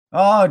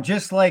Oh,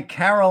 just like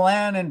Carol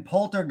Ann and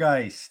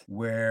Poltergeist.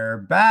 We're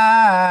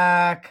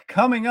back.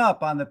 Coming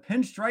up on the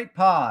Pinstripe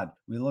Pod,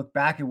 we look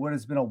back at what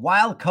has been a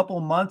wild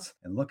couple months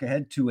and look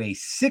ahead to a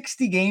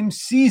 60-game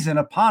season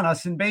upon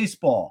us in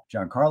baseball.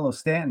 Giancarlo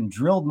Stanton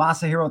drilled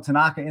Masahiro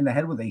Tanaka in the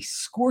head with a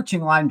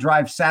scorching line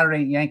drive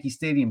Saturday at Yankee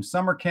Stadium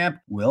summer camp.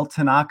 Will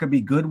Tanaka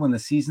be good when the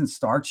season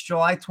starts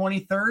July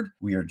 23rd?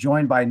 We are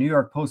joined by New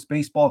York Post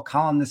baseball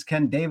columnist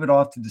Ken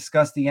Davidoff to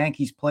discuss the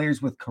Yankees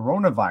players with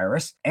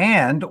coronavirus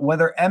and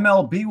whether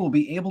MLB will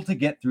be able to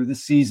get through the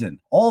season.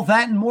 All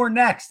that and more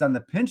next on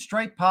the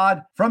Pinstripe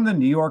Pod from the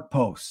New York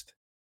Post.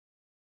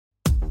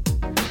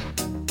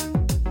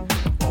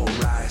 All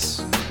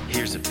rise.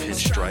 Here's a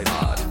Pinstripe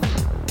Pod.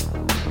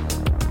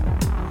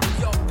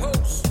 New York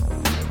Post.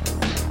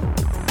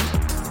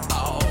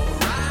 All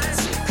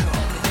rise. Here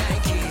come the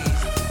Yankees.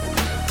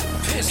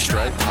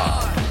 Pinstripe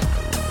Pod.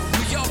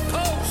 New York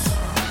Post.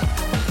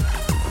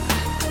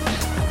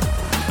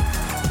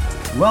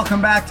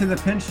 Welcome back to the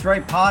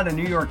Pinstripe Pod, a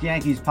New York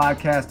Yankees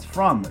podcast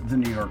from the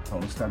New York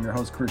Post. I'm your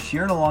host, Chris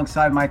Sheeran,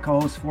 alongside my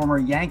co-host, former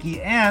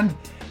Yankee and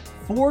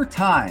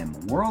four-time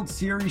World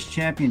Series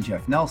champion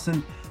Jeff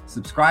Nelson.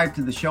 Subscribe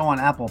to the show on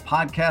Apple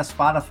Podcasts,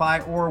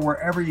 Spotify, or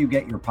wherever you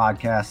get your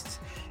podcasts.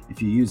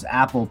 If you use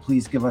Apple,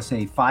 please give us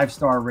a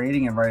 5-star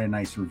rating and write a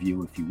nice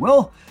review if you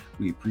will.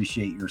 We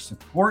appreciate your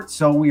support.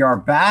 So we are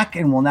back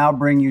and will now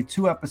bring you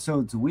 2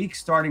 episodes a week,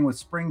 starting with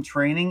spring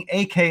training,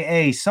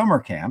 aka summer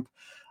camp,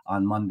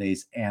 on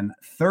Mondays and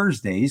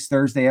Thursdays.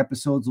 Thursday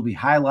episodes will be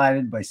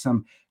highlighted by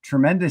some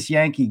tremendous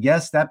Yankee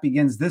guests. That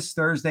begins this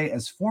Thursday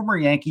as former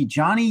Yankee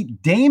Johnny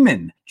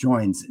Damon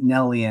joins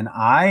Nelly and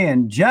I.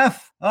 And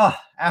Jeff,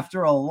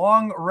 after a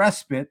long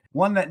respite,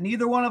 one that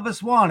neither one of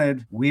us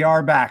wanted, we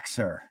are back,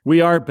 sir. We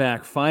are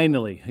back,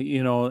 finally,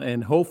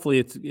 and hopefully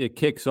it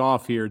kicks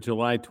off here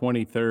July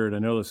 23rd. I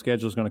know the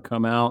schedule is going to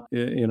come out,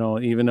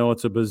 even though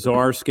it's a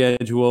bizarre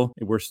schedule,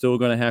 we're still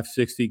going to have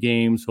 60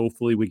 games.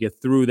 Hopefully we get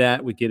through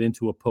that. We get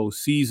into a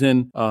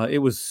postseason. It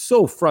was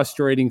so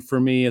frustrating for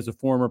me as a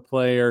former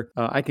player.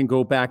 I can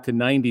go back to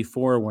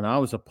 94 when I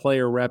was a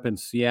player rep in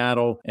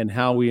Seattle and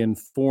how we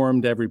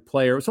informed every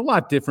player. It was a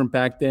lot different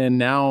back then.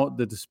 Now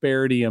the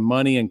disparity in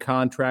money and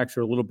contracts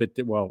are a little bit,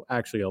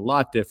 actually a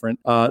lot different.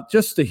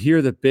 Just to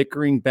hear the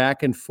bickering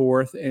back and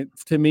forth, and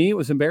to me, it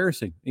was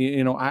embarrassing.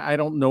 I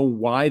don't know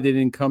why they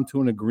didn't come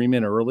to an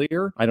agreement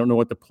earlier. I don't know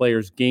what the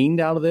players gained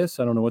out of this.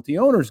 I don't know what the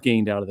owners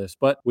gained out of this,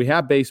 but we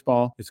have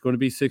baseball. It's going to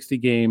be 60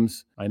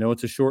 games. I know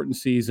it's a shortened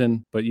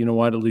season, but you know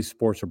what? At least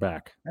sports are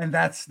back. And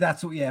that's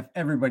what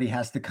everybody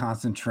has to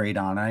concentrate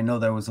on. I know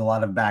there was a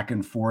lot of back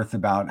and forth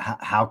about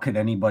how could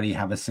anybody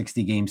have a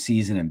 60-game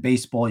season in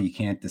baseball. You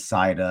can't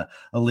decide a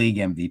league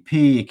MVP.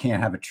 You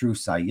can't have a true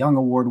Cy Young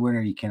Award winner.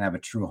 You can't have a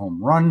true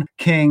home run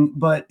king.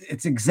 But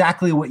it's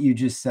exactly what you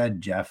just said,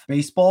 Jeff.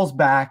 Baseball's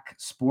back.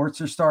 Sports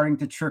are starting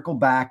to trickle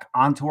back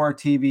onto our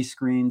TV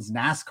screens.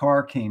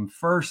 NASCAR came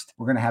first.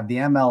 We're going to have the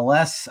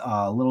MLS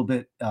a little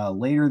bit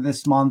later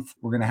this month.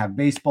 We're going to have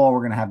baseball. We're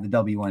going to have the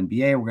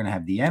WNBA. We're going to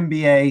have the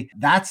NBA.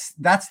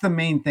 That's the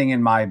main thing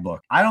in my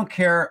book. I don't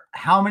care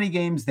how many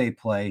games they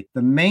play.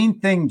 The main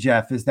thing,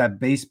 Jeff, is that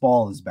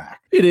baseball is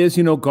back. It is.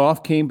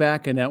 Golf came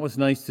back, and that was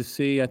nice to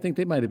see. I think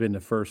they might have been the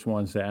first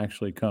ones to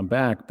actually come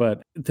back.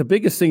 But the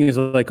biggest thing is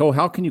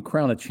how can you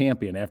crown a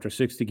champion after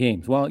 60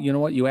 games? Well, you know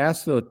what? You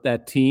ask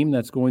that team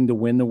that's going to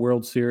win the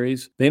World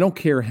Series, they don't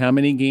care how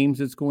many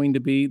games it's going to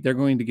be. They're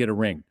going to get a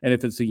ring. And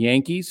if it's the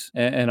Yankees,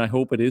 and I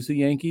hope it is the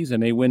Yankees,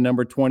 and they win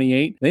number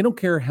 28, they don't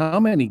care how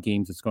many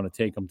games it's going to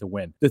take them to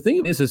win. The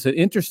thing is, it's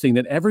interesting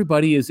that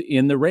everybody is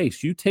in the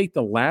race. You take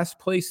the last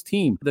place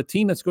team, the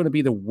team that's going to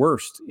be the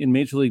worst in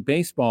Major League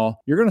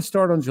Baseball, you're going to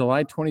start on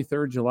July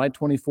 23rd, July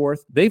 24th.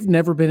 They've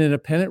never been in a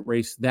pennant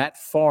race that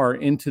far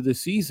into the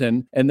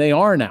season, and they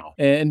are now.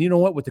 And you know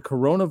what? With the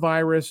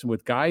coronavirus,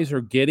 with guys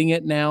are getting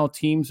it now,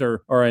 teams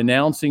are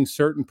announcing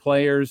certain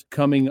players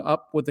coming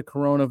up with the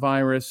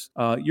coronavirus.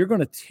 You're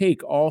going to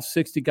take all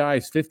 60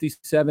 guys,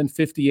 57,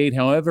 58,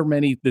 however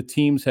many the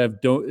teams have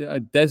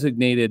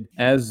designated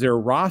as their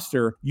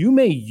roster. You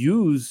may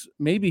use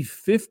maybe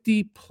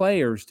 50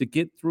 players to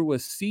get through a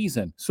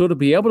season. So to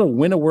be able to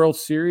win a World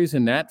Series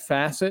in that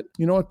facet,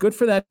 you know what? Good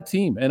for that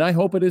team. And I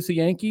hope it is the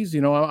Yankees.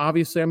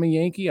 Obviously I'm a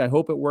Yankee. I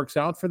hope it works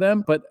out for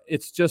them, but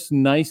it's just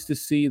nice to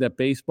see that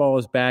baseball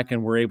is back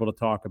and we're able to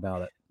talk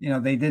about it.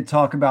 They did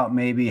talk about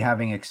maybe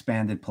having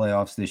expanded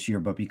playoffs this year,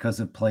 but because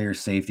of player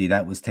safety,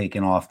 that was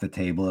taken off the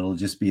table. It'll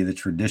just be the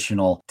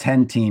traditional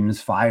 10 teams,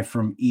 5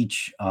 from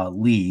each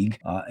league.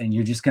 And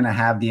you're just going to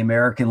have the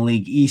American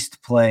League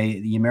East play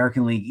the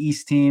American League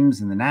East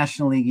teams and the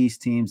National League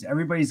East teams teams.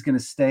 Everybody's going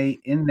to stay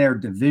in their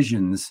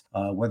divisions,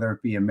 whether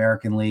it be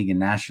American League and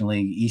National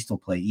League. East will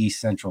play East,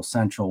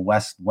 Central,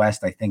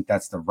 West. I think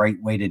that's the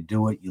right way to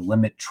do it. You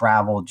limit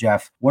travel.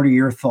 Jeff, what are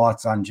your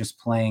thoughts on just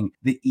playing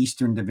the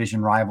Eastern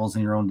Division rivals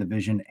in your own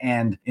division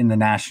and in the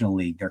National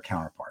League, their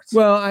counterparts?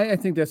 Well, I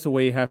think that's the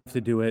way you have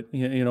to do it.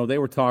 You know, they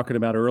were talking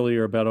about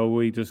earlier about,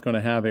 we just going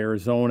to have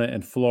Arizona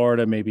and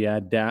Florida, maybe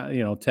add,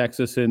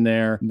 Texas in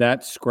there.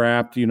 That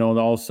scrapped,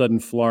 all of a sudden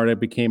Florida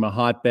became a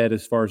hotbed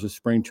as far as the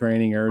spring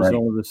training,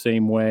 Arizona the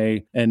same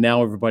way. And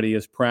now everybody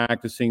is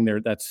practicing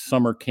that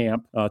summer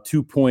camp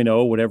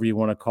 2.0, whatever you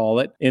want to call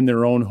it, in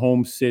their own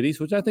home cities,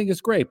 which I think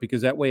is great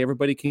because that way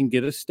everybody can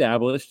get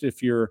established.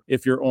 If you're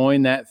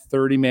on that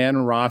 30-man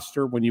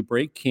roster when you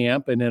break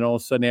camp, and then all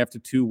of a sudden after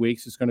 2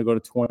 weeks, it's going to go to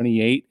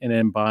 28. And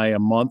then by a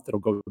month, it'll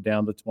go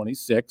down to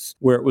 26,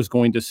 where it was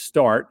going to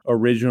start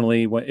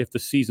originally if the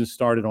season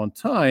started on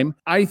time.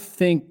 I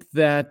think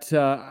that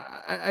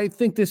I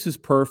think this is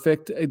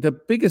perfect. The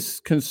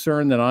biggest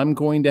concern that I'm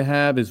going to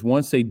have is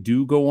once they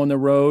do go on the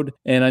road,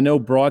 and I know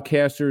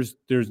broadcasters,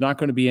 there's not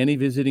going to be any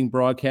visiting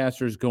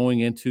broadcasters going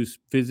into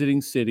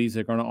visiting cities.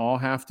 They're going to all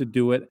have to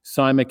do it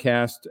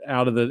simulcast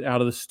out of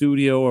the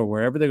studio or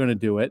wherever they're going to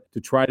do it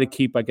to try to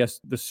keep, I guess,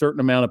 the certain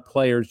amount of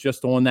players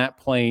just on that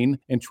plane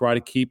and try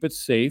to keep it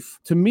safe.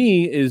 To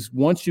me, is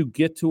once you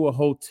get to a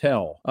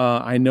hotel,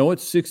 I know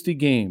it's 60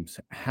 games.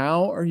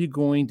 How are you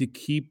going to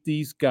keep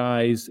these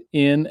guys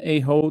in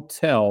a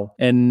hotel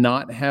and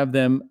not have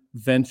them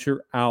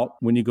venture out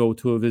when you go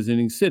to a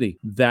visiting city?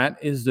 That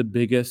is the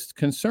biggest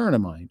concern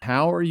of mine.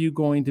 How are you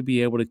going to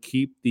be able to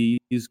keep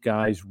these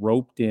guys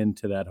roped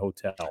into that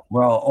hotel?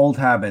 Well, old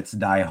habits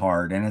die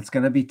hard, and it's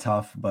going to be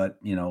tough, but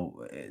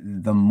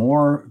the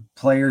more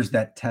players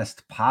that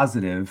test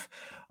positive,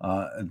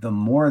 the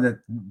more that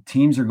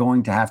teams are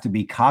going to have to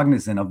be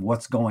cognizant of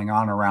what's going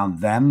on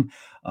around them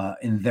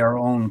in their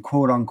own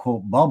quote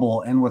unquote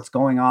bubble and what's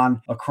going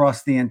on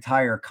across the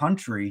entire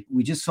country.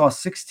 We just saw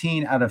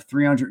 16 out of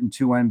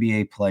 302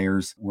 NBA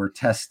players were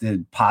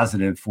tested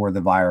positive for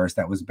the virus.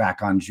 That was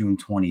back on June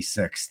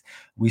 26th.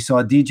 We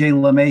saw DJ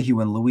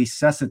LeMahieu and Luis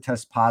Cessa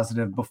test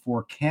positive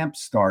before camp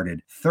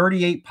started.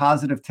 38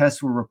 positive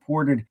tests were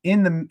reported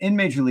in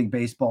Major League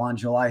Baseball on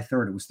July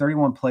 3rd. It was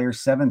 31 players,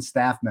 7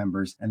 staff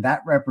members, and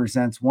that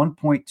represents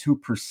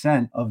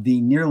 1.2% of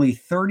the nearly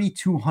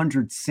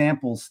 3,200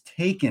 samples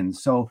taken.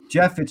 So,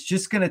 Jeff, it's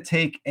just going to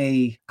take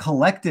a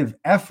collective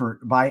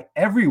effort by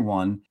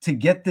everyone to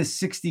get this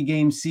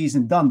 60-game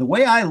season done. The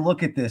way I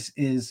look at this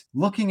is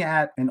looking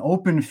at an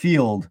open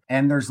field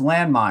and there's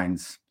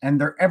landmines and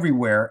they're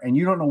everywhere and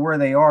you don't know where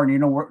they are and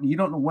you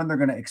don't know when they're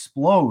going to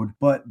explode.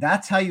 But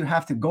that's how you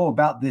have to go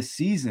about this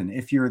season.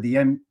 If you're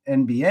the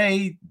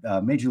NBA,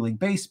 Major League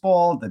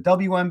Baseball, the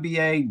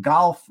WNBA,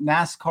 golf,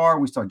 NASCAR,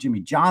 we saw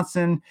Jimmy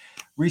Johnson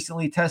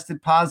recently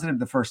tested positive,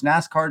 the first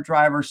NASCAR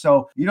driver.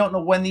 So you don't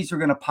know when these are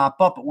going to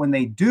pop up, but when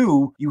they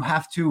do, you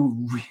have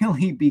to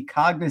really be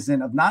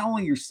cognizant of not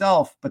only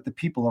yourself, but the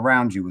people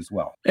around you as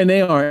well. And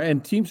they are,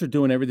 and teams are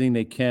doing everything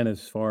they can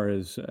as far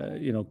as,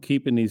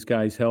 keeping these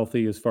guys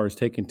healthy, as far as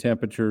taking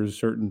temperatures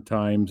certain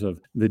times of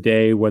the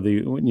day, whether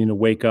you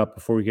wake up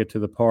before we get to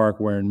the park,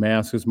 wearing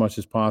masks as much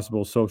as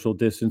possible, social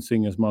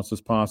distancing as much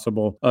as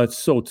possible. It's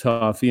so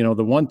tough. The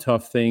one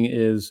tough thing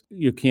is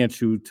you can't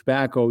chew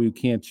tobacco, you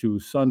can't chew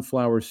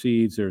sunflower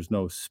seeds, there's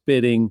no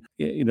spitting,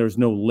 there's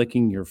no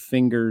licking your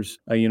fingers.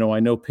 I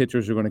know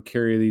pitchers are going to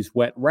carry these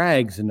wet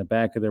rags in the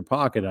back of their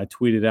pocket. I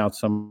tweeted out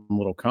some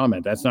little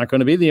comment. That's not going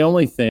to be the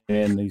only thing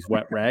in these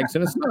wet rags,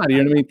 and it's not. You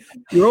know what I mean?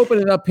 You're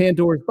opening up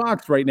Pandora's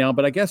box right now,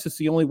 but I guess it's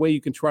the only way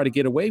you can try to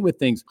get away with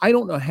things. I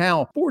don't know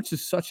how. Sports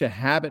is such a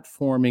habit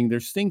forming.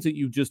 There's things that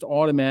you just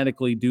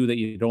automatically do that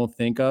you don't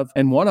think of,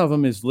 and one of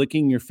them is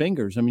licking your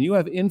fingers. I mean, you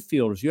have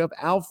infielders, you have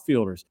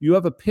outfielders, you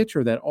have a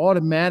pitcher that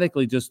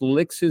automatically just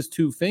licks his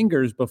 2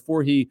 fingers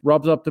before he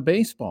rubs up the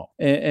baseball.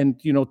 And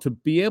to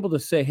be able to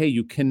say, hey,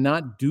 you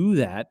cannot do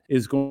that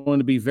is going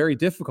to be very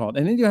difficult.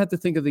 And then you have to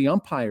think of the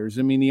umpires.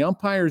 I mean, the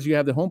umpires, you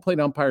have the home plate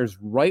umpires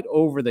right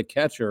over the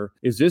catcher.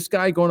 Is this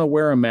guy going to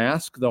wear a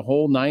mask the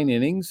whole 9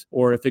 innings?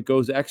 Or if it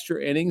goes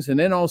extra innings, and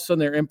then all of a sudden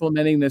they're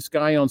implementing this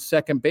guy on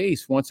second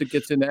base once it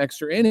gets into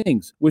extra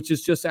innings, which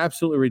is just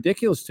absolutely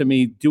ridiculous to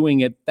me,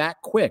 doing it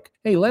that quick.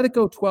 Hey, let it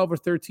go 12 or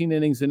 13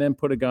 innings and then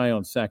put a guy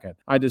on second.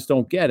 I just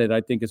don't get it.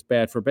 I think it's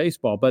bad for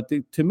baseball. But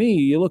to me,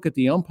 you look at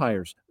the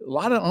umpires, a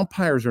lot of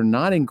umpires are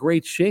not in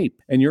great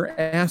shape. And you're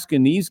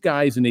asking these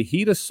guys in the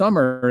heat of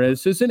summer,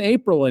 this isn't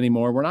April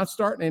anymore. We're not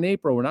starting in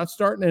April. We're not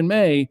starting in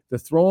May, to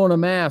throw on a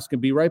mask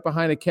and be right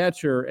behind a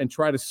catcher and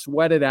try to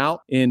sweat it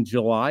out in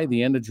July,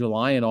 the end of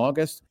July and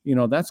August.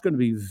 That's going to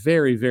be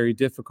very, very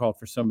difficult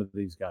for some of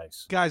these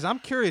guys. Guys, I'm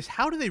curious,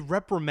 how do they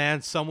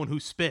reprimand someone who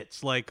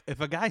spits? Like,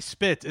 if a guy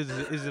spits, is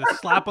it a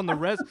slap on the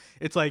wrist?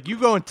 It's like, you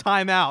go in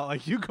timeout.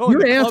 Like, you go.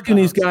 You're asking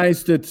these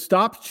guys to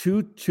stop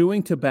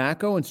chewing tobacco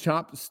tobacco and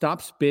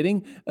stop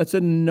spitting, that's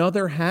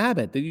another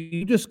habit that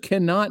you just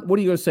cannot. What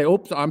are you going to say?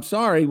 Oops, I'm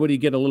sorry. What do you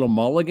get, a little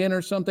mulligan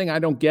or something? I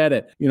don't get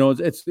it.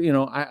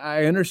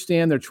 I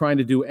understand they're trying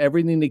to do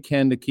everything they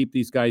can to keep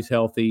these guys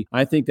healthy.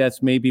 I think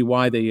that's maybe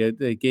why they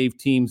gave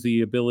teams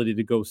the ability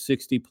to go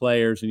 60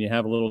 players and you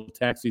have a little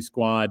taxi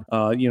squad.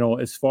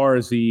 As far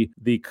as the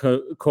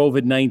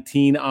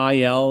COVID-19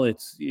 IL,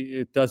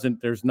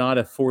 there's not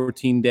a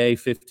 14-day,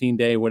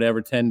 15-day,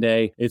 whatever,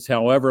 10-day. It's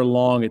however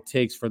long it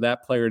takes for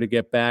that player to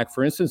get back.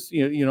 For instance,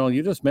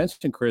 you just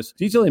mentioned, Chris,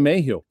 DJ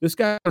LeMahieu. This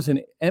guy was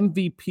an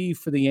MVP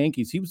for the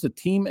Yankees. He was the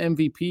team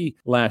MVP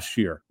last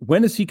year.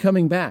 When is he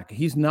coming back?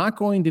 He's not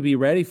going to be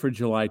ready for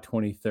July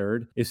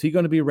 23rd. Is he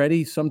going to be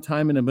ready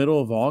sometime in the middle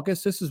of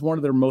August? This is one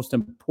of their most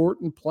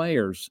important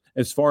players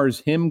as far as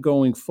him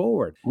going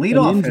forward.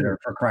 Leadoff hitter,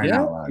 for crying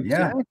out loud.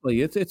 Exactly.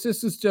 Yeah.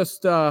 This is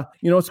just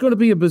it's going to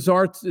be a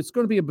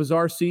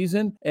bizarre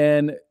season,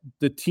 and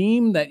the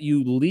team that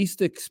you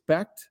least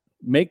expect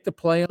make the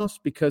playoffs,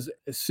 because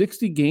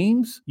 60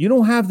 games, you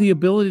don't have the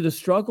ability to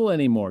struggle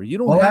anymore. You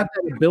don't have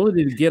that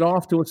ability to get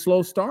off to a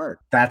slow start.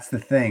 That's the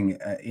thing.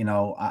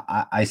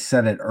 I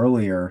said it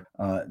earlier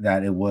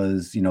that it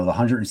was, the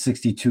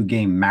 162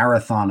 game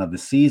marathon of the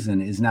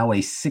season is now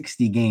a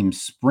 60 game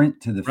sprint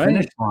to the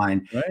finish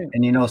line. Right.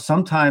 And,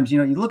 sometimes,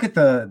 you look at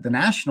the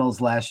Nationals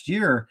last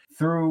year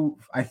through,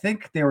 I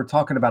think they were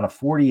talking about a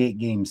 48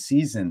 game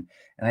season,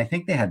 and I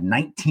think they had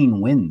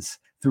 19 wins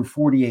through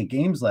 48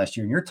 games last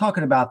year. And you're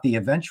talking about the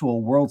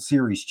eventual World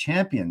Series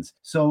champions.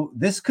 So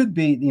this could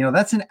be,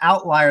 that's an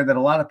outlier that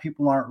a lot of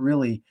people aren't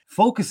really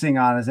focusing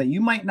on, is that you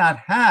might not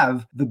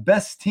have the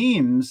best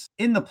teams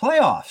in the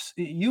playoffs.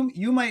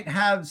 You might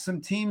have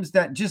some teams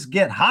that just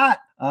get hot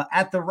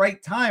at the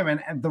right time.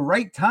 And the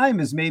right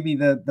time is maybe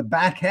the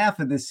back half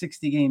of this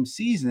 60 game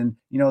season,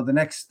 the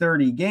next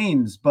 30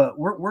 games. But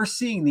we're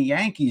seeing the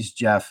Yankees,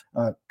 Jeff,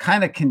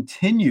 kind of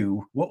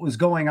continue what was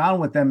going on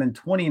with them in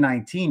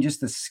 2019.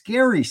 Just a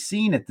scary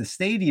scene at the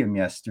stadium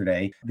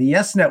yesterday. The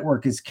Yes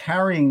Network is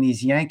carrying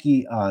these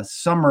Yankee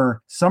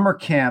summer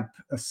camp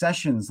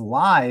sessions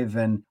live.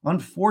 And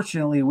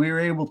unfortunately, we were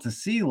able to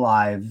see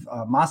live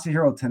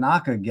Masahiro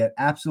Tanaka get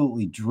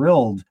absolutely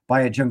drilled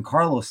by a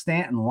Giancarlo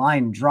Stanton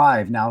line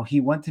drive. Now,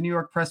 he went to New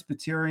York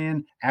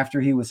Presbyterian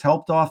after he was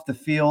helped off the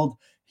field.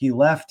 He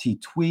left, he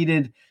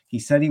tweeted, he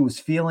said he was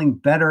feeling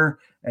better,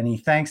 and he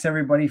thanks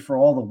everybody for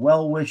all the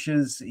well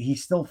wishes. He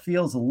still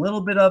feels a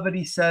little bit of it,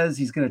 he says.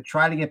 He's going to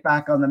try to get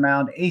back on the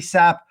mound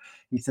ASAP.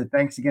 He said,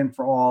 thanks again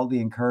for all the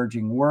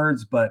encouraging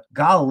words. But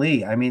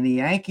golly, I mean, the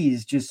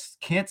Yankees just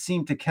can't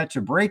seem to catch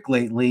a break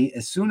lately.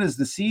 As soon as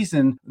as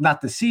soon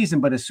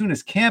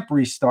as camp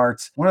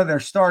restarts, one of their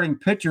starting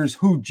pitchers,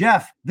 who,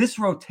 Jeff, this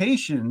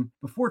rotation,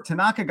 before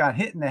Tanaka got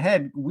hit in the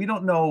head, we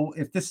don't know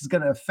if this is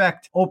going to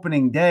affect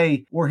opening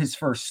day or his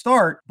first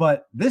start,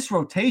 but this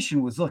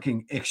rotation was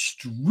looking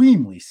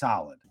extremely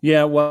solid.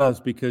 Yeah, it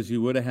was, because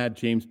you would have had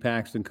James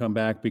Paxton come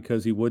back,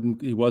 because he wasn't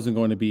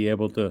going to be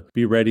able to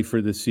be ready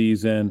for the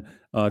season.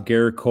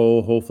 Garrett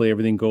Cole, hopefully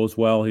everything goes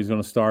well. He's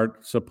going to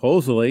start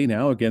supposedly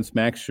now against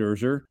Max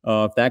Scherzer.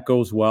 If that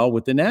goes well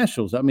with the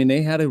Nationals, I mean,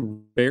 they had a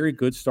very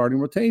good starting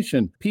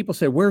rotation. People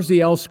say, where's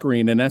the L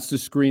screen? And that's the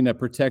screen that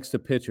protects the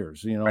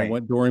pitchers,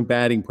 right, during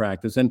batting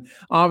practice. And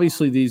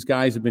obviously these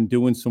guys have been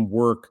doing some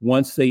work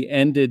once they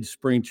ended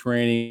spring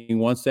training,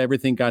 once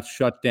everything got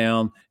shut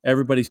down.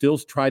 Everybody still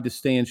tried to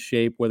stay in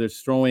shape, whether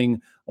it's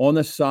throwing on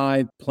the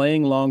side,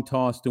 playing long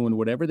toss, doing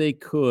whatever they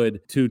could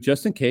to,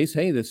 just in case,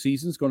 hey, the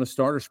season's going to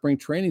start or spring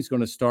training is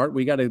going to start.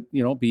 We got to,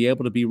 be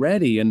able to be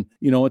ready. And,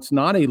 it's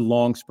not a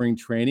long spring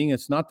training.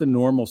 It's not the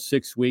normal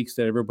 6 weeks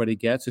that everybody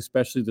gets,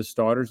 especially the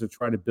starters that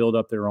try to build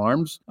up their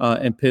arms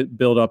and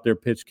build up their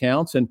pitch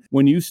counts. And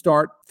when you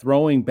start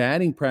throwing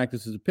batting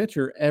practice as a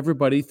pitcher,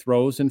 everybody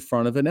throws in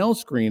front of an L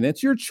screen.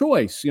 It's your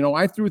choice.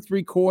 I threw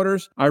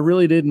 3/4. I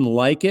really didn't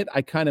like it.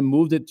 I kind of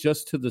moved it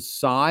just to the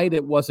side.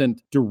 It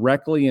wasn't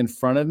directly in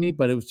front of me,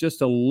 but it was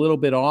just a little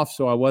bit off.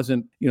 So I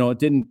wasn't, it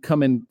didn't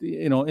come in,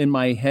 in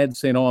my head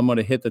saying, oh, I'm going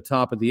to hit the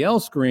top of the L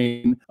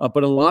screen.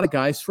 But a lot of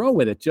guys throw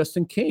with it just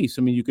in case.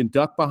 I mean, you can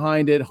duck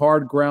behind it,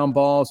 hard ground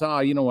balls.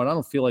 You know what? I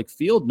don't feel like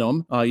fielding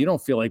them. You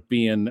don't feel like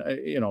being,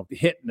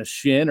 hitting the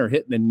shin or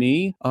hitting the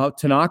knee.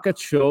 Tanaka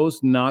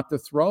chose not to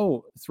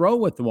throw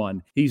with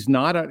one. He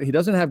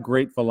doesn't have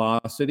great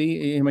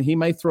velocity. He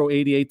might throw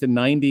 88 to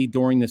 90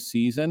 during the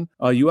season.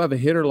 You have a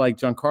hitter like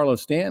Giancarlo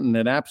Stanton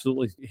that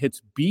absolutely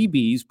hits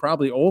BBs,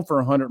 probably over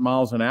 100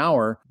 miles an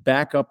hour,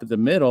 back up at the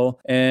middle,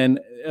 and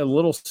a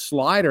little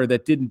slider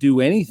that didn't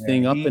do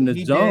anything up in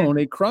the zone.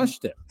 He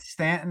crushed it.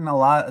 Stanton,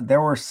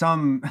 there were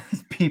some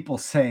people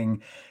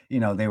saying,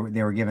 they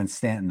were giving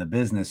Stanton the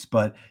business,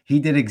 but he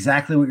did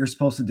exactly what you're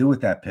supposed to do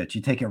with that pitch.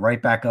 You take it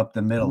right back up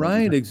the middle.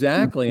 Right,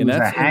 exactly. And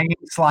that's a hanging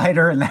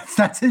slider, and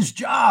that's his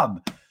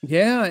job.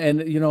 Yeah,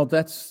 and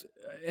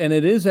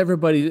it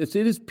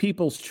is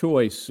people's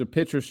choice, a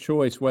pitcher's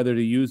choice, whether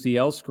to use the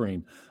L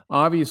screen.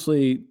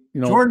 obviously,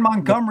 Jordan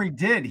Montgomery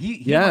did.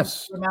 He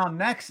yes, went to the mound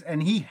next,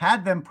 and he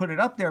had them put it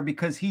up there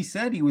because he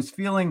said he was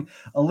feeling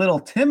a little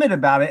timid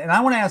about it. And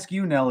I want to ask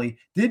you, Nelly,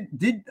 did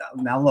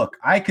now look,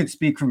 I could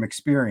speak from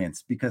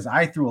experience because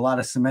I threw a lot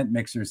of cement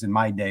mixers in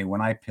my day when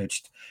I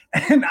pitched,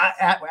 and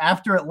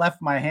after it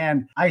left my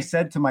hand, I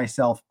said to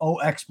myself, "Oh,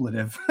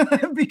 expletive,"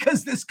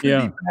 because this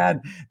could be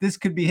bad. This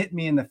could be hitting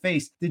me in the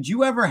face. Did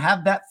you ever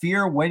have that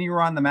fear when you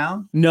were on the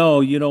mound?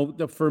 No,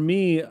 for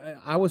me,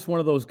 I was one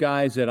of those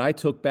guys that I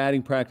took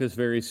batting practice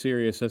very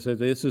serious. I said,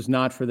 this is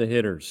not for the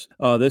hitters.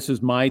 This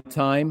is my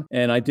time.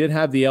 And I did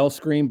have the L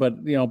screen,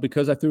 but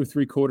because I threw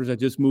 3/4, I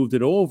just moved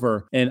it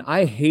over. And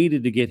I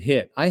hated to get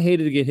hit. I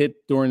hated to get hit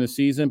during the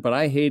season, but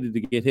I hated to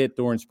get hit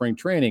during spring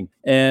training.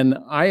 And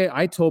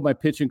I told my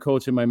pitching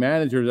coach and my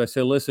managers, I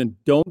said, listen,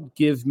 don't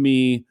give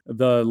me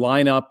the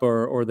lineup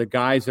or the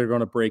guys that are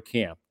going to break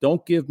camp.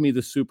 Don't give me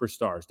the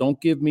superstars. Don't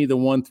give me the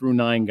 1 through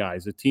 9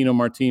 guys, the Tino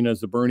Martinez,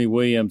 the Bernie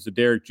Williams, the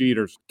Derek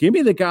Jeters. Give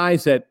me the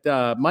guys that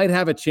might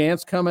have a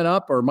chance coming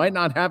up or might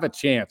not have a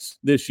chance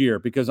this year,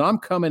 because I'm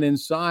coming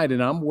inside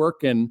and I'm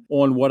working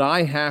on what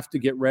I have to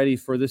get ready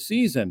for the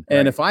season. Right.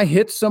 And if I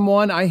hit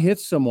someone, I hit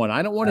someone.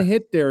 I don't want to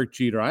hit Derek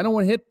Jeter. I don't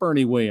want to hit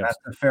Bernie Williams.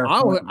 That's a fair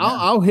point.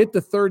 I'll hit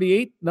the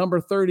number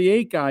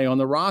 38 guy on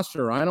the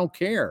roster. I don't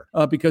care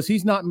because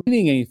he's not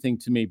meaning anything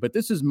to me, but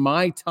this is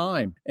my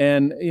time.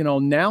 And,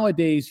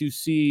 nowadays you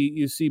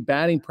see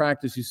batting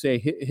practice, you say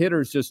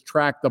hitters just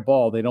track the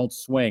ball. They don't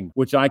swing,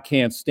 which I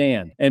can't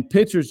stand. And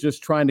pitchers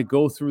just trying to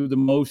go through the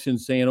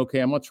motions saying, okay,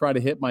 I'm going to try to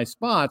hit my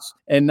spots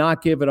and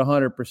not give it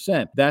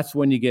 100%. That's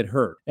when you get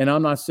hurt. And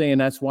I'm not saying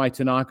that's why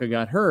Tanaka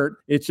got hurt.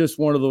 It's just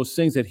one of those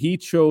things that he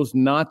chose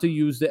not to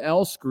use the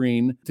L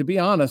screen. To be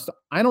honest,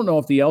 I don't know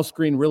if the L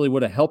screen really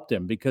would have helped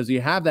him because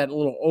you have that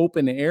little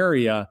open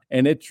area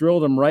and it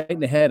drilled him right in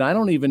the head. I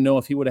don't even know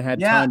if he would have had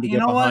time to get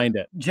behind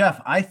it.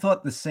 Jeff, I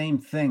thought the same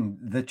thing.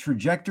 The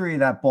trajectory of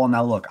that ball.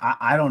 Now, look,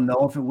 I don't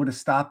know if it would have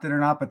stopped it or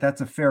not, but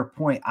that's a fair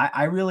point.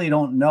 I really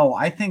don't know.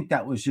 I think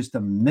that was just a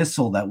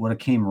missile that would have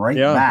came right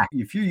back.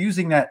 If you're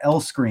using that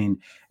L screen,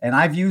 and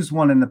I've used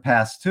one in the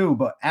past too,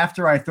 but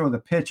after I throw the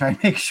pitch, I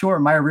make sure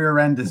my rear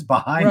end is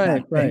behind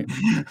that thing.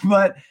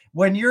 But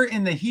when you're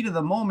in the heat of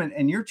the moment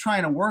and you're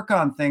trying to work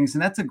on things,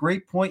 and that's a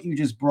great point you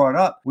just brought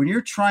up, when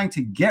you're trying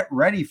to get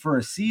ready for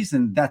a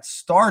season that's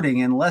starting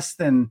in less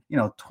than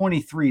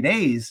 23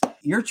 days,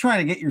 you're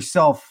trying to get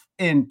yourself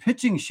in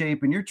pitching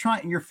shape and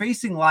you're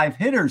facing live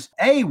hitters.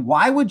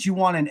 Why would you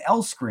want an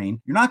L screen?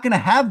 You're not going to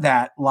have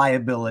that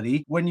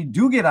liability when you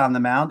do get on the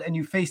mound and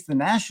you face the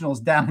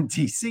Nationals down in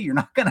DC. You're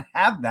not going to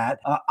have that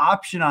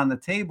option on the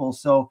table.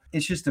 So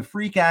it's just a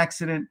freak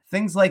accident.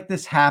 Things like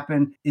this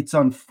happen. It's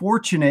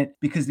unfortunate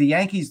because the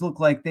Yankees look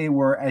like they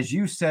were, as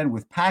you said,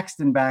 with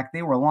Paxton back,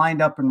 they were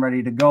lined up and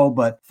ready to go.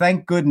 But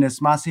thank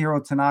goodness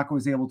Masahiro Tanaka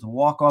was able to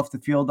walk off the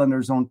field under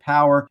his own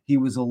power. He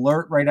was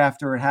alert right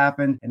after it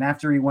happened. And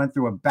after he went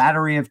through a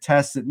battery of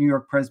tests at New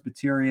York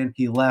Presbyterian,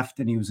 he left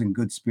and he was in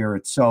good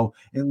spirits. So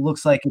it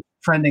looks like it's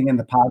trending in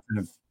the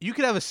positive. You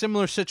could have a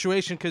similar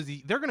situation because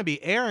they're going to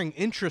be airing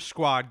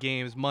intra-squad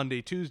games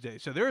Monday, Tuesday.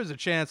 So there is a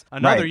chance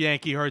another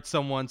Yankee hurts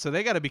someone. So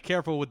they got to be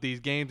careful with these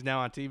games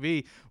now on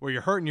TV where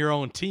you're hurting your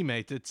own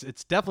teammates.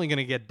 It's definitely going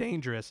to get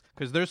dangerous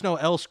because there's no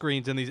L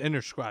screens in these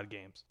inter-squad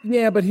games.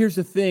 Yeah, but here's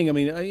the thing. I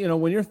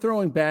mean, when you're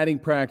throwing batting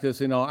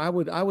practice, I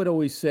would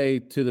always say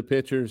to the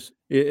pitchers,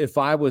 if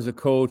I was a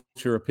coach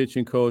or a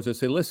pitching coach, I'd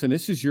say, listen,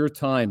 this is your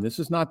time. This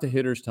is not the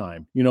hitter's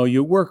time.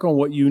 You work on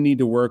what you need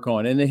to work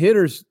on. And the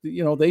hitters,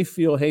 they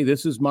feel, hey,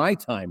 this is my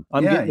time.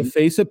 I'm getting to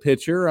face a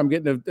pitcher. I'm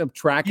getting to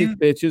track his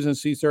pitches and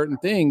see certain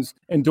things.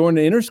 And during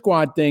the inter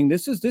squad thing,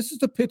 this is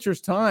the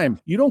pitcher's time.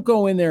 You don't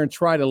go in there and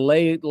try to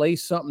lay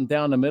something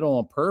down the middle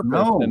on purpose.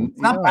 No, it's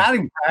not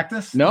batting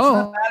practice. No, it's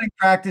not batting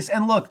practice.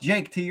 And look,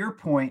 Jake, to your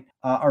point,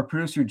 our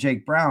producer,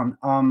 Jake Brown,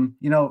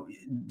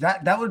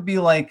 that would be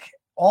like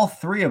all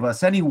three of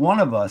us, any one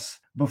of us,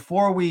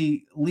 before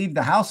we leave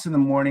the house in the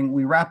morning,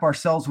 we wrap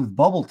ourselves with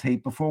bubble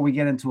tape before we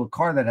get into a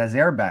car that has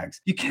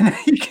airbags.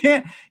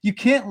 You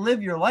can't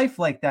live your life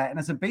like that. And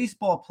as a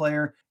baseball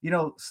player,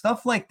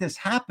 stuff like this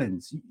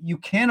happens. You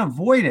can't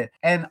avoid it.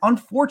 And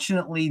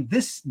unfortunately,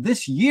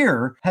 this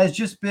year has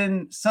just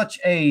been such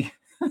a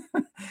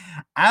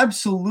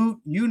absolute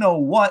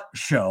what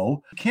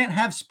show. You can't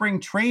have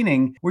spring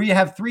training where you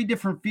have 3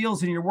 different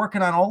fields and you're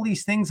working on all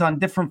these things on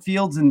different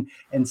fields and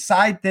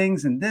side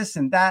things and this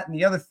and that and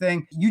the other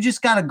thing. You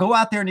just got to go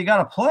out there and you got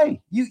to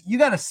play. You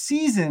got a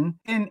season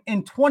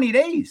in 20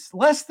 days,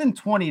 less than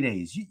 20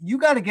 days. You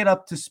got to get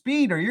up to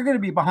speed or you're going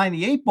to be behind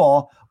the 8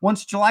 ball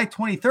once July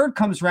 23rd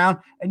comes around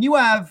and you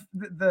have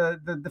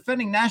the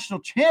defending national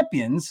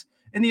champions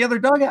in the other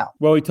dugout.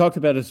 Well, we talked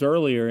about this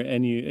earlier,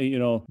 and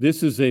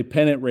this is a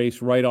pennant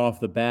race right off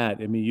the bat.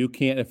 I mean, you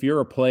can't, if you're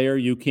a player,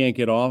 you can't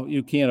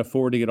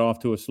afford to get off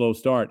to a slow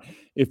start.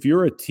 if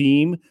you're a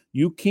team,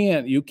 you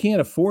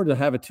can't afford to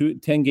have a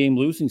 10-game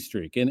losing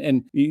streak.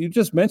 And you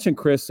just mentioned,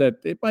 Chris, that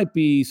it might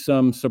be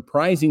some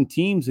surprising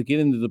teams that get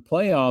into the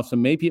playoffs,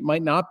 and maybe it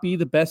might not be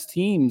the best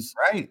teams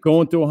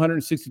going through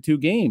 162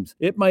 games.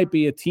 It might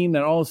be a team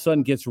that all of a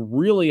sudden gets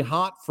really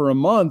hot for a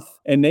month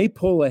and they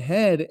pull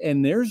ahead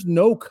and there's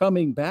no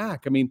coming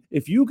back. I mean,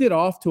 if you get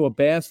off to a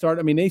bad start,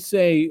 I mean, they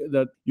say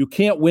that you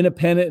can't win a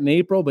pennant in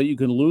April, but you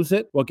can lose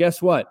it. Well,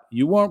 guess what?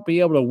 You won't be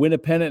able to win a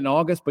pennant in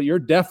August, but you're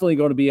definitely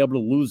going to be able to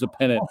lose a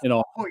pennant in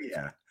August. Oh,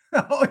 yeah.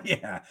 Oh,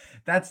 yeah,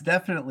 that's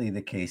definitely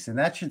the case. And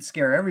that should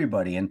scare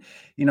everybody. And,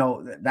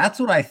 that's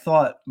what I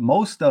thought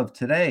most of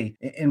today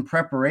in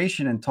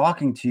preparation and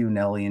talking to you,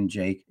 Nelly and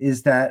Jake,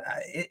 is that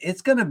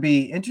it's going to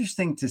be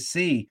interesting to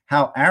see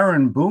how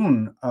Aaron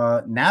Boone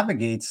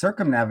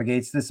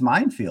circumnavigates this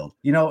minefield.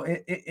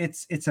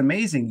 It's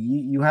amazing.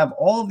 You have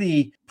all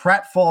the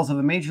pratfalls of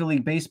the Major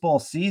League Baseball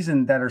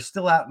season that are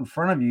still out in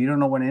front of you. You don't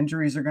know when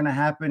injuries are going to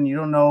happen. You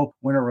don't know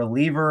when a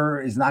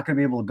reliever is not going to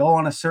be able to go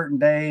on a certain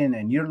day.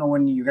 And you don't know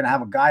when you're going to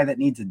have a guy that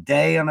needs a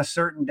day on a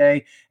certain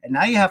day. And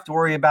now you have to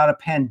worry about a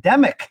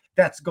pandemic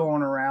that's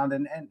going around.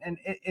 And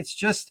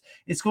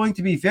it's going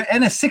to be,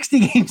 and a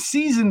 60-game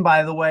season,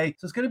 by the way.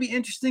 So it's going to be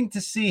interesting to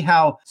see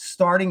how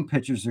starting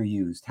pitchers are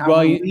used, how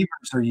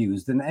relievers are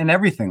used, and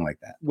everything like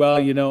that. Well,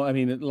 I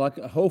mean,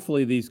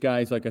 hopefully these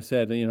guys, like I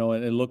said,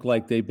 it looked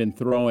like they've been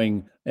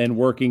throwing and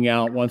working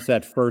out once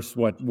that first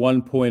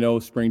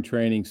 1.0 spring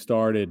training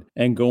started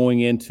and going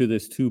into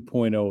this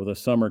 2.0, the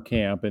summer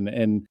camp.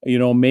 And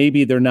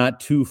maybe they're not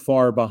too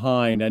far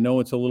behind. I know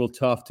it's a little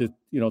tough to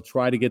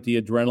try to get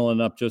the adrenaline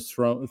up just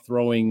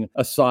throwing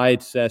a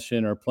side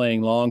session or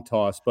playing long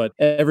toss. But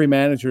every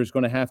manager is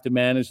going to have to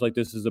manage like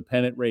this is a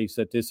pennant race,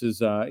 that this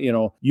is,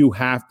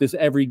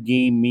 every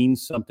game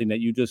means something, that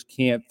you just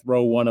can't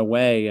throw one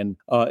away. And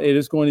it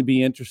is going to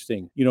be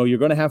interesting. You're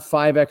going to have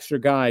 5 extra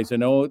guys. I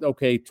know,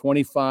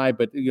 25,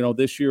 but,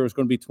 this year is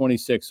going to be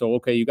 26. So,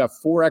 you got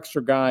 4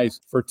 extra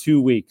guys for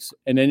 2 weeks.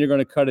 And then you're going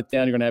to cut it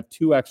down. You're going to have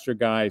 2 extra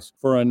guys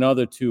for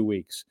another 2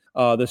 weeks.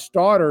 The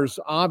starters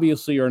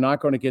obviously are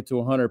not going to get to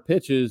 100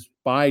 pitches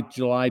by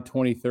July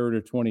 23rd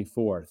or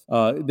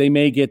 24th. They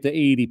may get to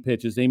 80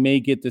 pitches. They may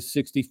get to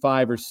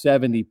 65 or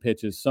 70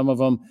 pitches. Some of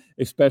them,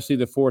 especially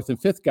the 4th and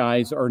 5th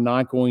guys, are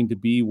not going to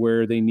be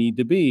where they need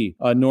to be.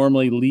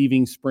 Normally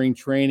leaving spring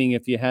training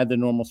if you had the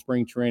normal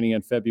spring training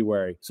in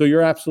February. So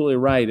you're absolutely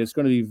right. It's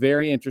going to be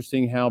very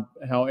interesting how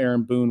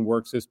Aaron Boone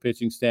works his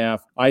pitching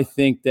staff. I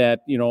think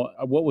that,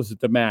 what was it,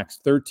 the max?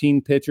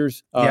 13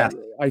 pitchers?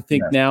 I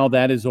think now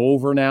that is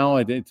over now.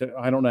 I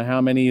don't know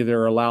how many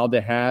they're allowed to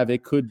have.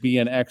 It could be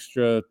an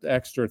extra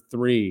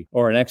 3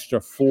 or an extra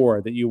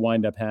 4 that you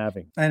wind up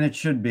having. And it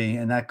should be.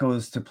 And that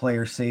goes to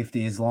player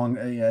safety as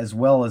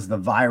well as the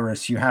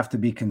virus. You have to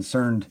be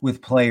concerned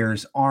with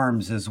players'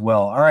 arms as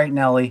well. All right,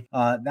 Nelly,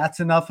 that's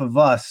enough of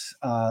us.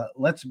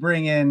 Let's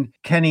bring in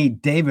Kenny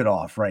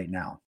Davidoff right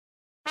now.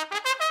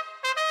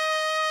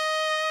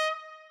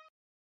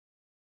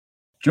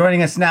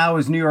 Joining us now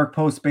is New York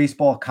Post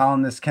baseball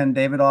columnist Ken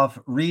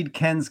Davidoff. Read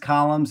Ken's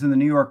columns in the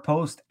New York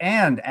Post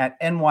and at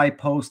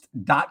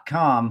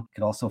nypost.com. You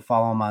can also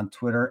follow him on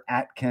Twitter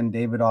at Ken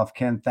Davidoff.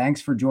 Ken, thanks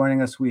for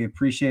joining us. We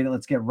appreciate it.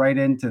 Let's get right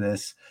into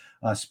this.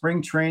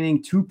 Spring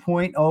training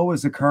 2.0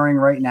 is occurring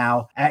right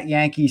now at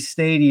Yankee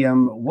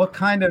Stadium. What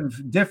kind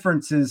of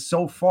differences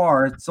so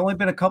far? It's only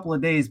been a couple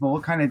of days, but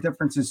what kind of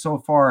differences so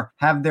far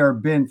have there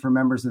been for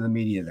members of the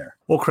media there?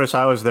 Well, Chris,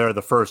 I was there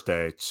the first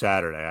day,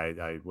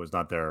 Saturday. I was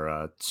not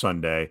there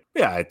Sunday.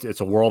 Yeah, it's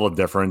a world of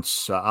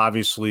difference.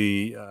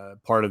 Obviously,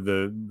 part of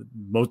the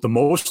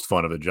most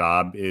fun of the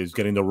job is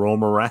getting to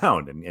roam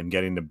around and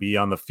getting to be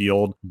on the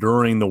field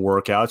during the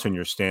workouts in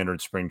your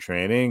standard spring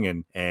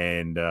training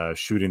and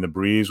shooting the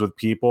breeze with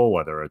people,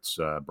 whether it's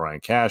Brian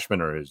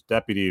Cashman or his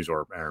deputies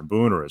or Aaron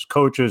Boone or his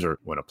coaches, or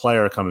when a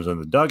player comes in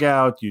the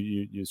dugout,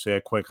 you say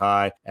a quick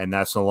hi, and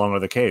that's no longer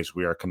the case.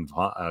 We are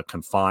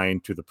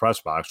confined to the press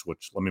box,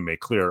 which, let me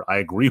make clear, I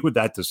agree with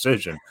that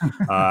decision.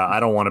 I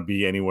don't want to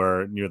be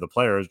anywhere near the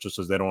players, just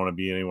as they don't want to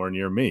be anywhere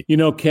near me.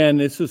 Ken,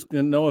 this is,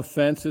 no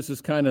offense, this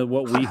is kind of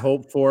what we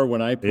hoped for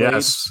when I played.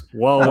 Yes,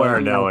 well aware,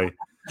 Nelly.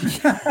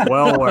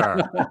 Well aware.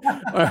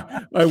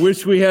 I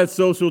wish we had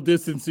social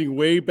distancing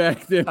way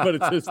back then, but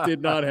it just did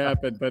not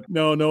happen. But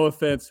no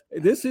offense.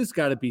 This has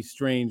got to be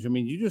strange. I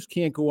mean, you just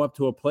can't go up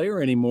to a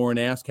player anymore and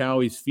ask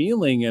how he's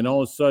feeling, and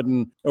all of a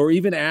sudden, or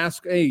even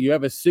ask, hey, you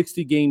have a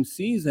 60-game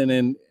season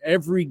and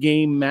every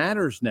game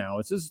matters now.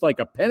 It's just like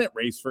a pennant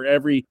race for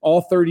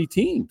all 30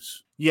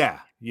 teams. Yeah.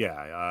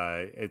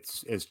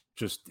 It's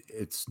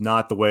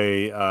not the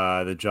way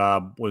the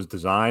job was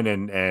designed.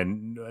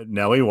 And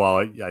Nelly,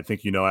 while I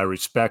think I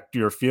respect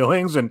your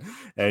feelings and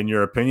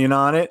your opinion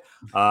on it,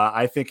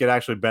 I think it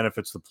actually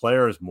benefits the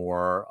players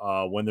more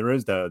when there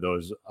is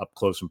those up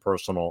close and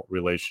personal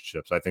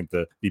relationships. I think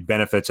the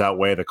benefits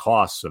outweigh the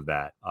costs of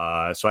that.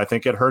 So I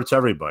think it hurts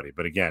everybody.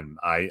 But again,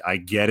 I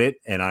get it,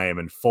 and I am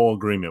in full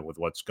agreement with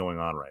what's going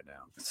on right now.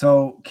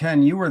 So,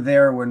 Ken, you were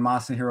there when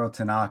Masahiro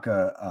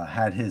Tanaka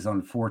had his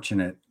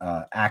unfortunate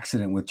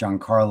accident with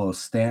Giancarlo Giancarlo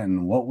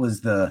Stanton. What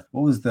was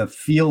the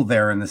feel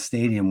there in the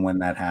stadium when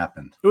that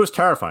happened? It was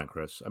terrifying,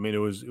 Chris. I mean, it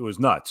was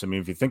nuts. I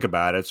mean, if you think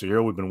about it, so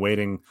here we've been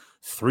waiting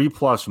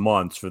 3+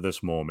 months for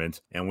this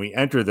moment, and we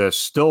enter this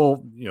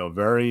still,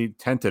 very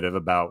tentative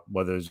about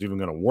whether it's even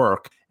going to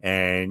work.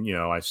 And,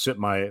 I sit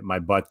my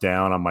butt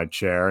down on my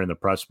chair in the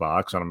press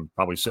box, and I'm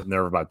probably sitting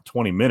there for about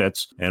 20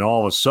 minutes. And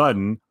all of a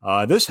sudden,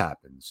 this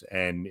happens.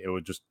 And it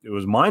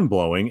was mind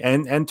blowing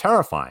and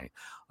terrifying.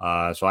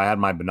 So I had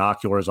my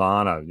binoculars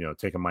on,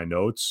 taking my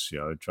notes,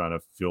 trying to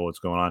feel what's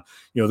going on.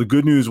 The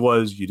good news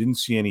was you didn't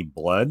see any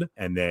blood,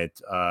 and that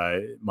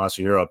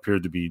Masahiro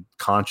appeared to be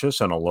conscious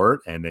and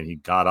alert, and then he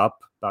got up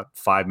about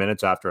 5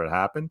 minutes after it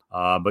happened.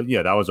 But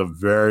yeah, that was a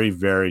very,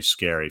 very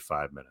scary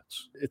 5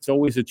 minutes. It's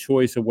always a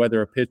choice of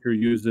whether a pitcher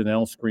uses an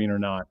L screen or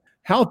not.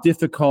 How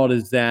difficult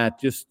is that?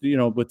 Just,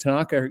 with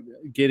Tanaka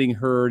getting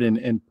hurt,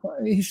 and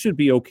he should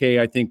be okay,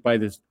 I think, by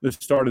the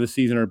start of the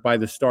season or by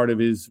the start of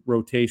his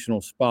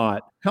rotational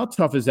spot. How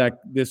tough is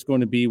this going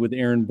to be with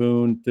Aaron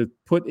Boone to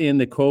put in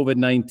the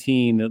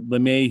COVID-19,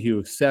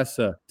 LeMahieu,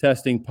 Sessa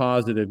testing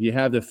positive? You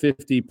have the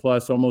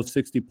 50+, almost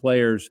 60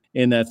 players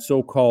in that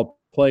so-called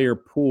player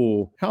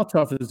pool. How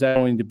tough is that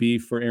going to be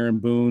for Aaron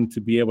Boone to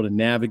be able to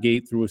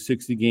navigate through a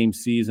 60-game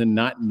season,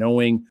 not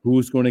knowing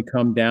who's going to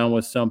come down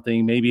with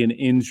something, maybe an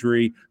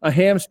injury? A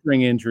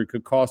hamstring injury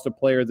could cost a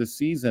player the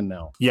season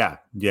now. Yeah,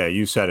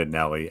 you said it,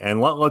 Nelly.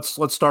 And let's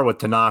start with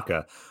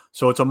Tanaka.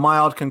 So it's a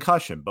mild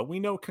concussion, but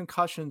we know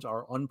concussions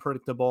are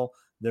unpredictable.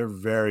 They're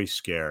very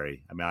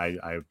scary. I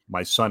mean,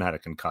 my son had a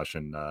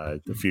concussion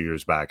a few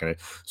years back, and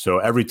so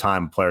every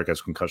time a player gets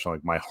a concussion,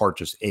 like my heart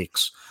just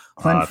aches.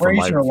 Clint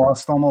Frazier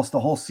lost almost the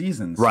whole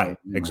season. So, right.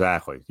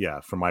 Exactly.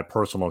 Yeah. From my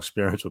personal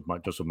experience with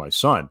my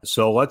son.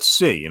 So let's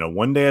see,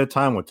 one day at a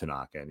time with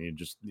Tanaka, and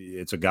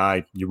it's a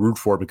guy you root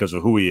for because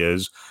of who he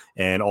is,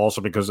 and also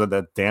because of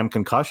that damn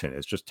concussion.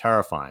 It's just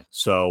terrifying.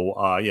 So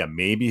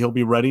maybe he'll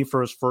be ready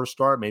for his first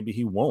start. Maybe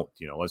he won't.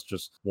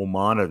 We'll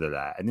monitor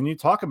that. And then you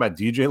talk about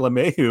DJ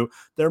LeMahieu,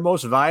 their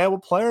most valuable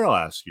player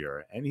last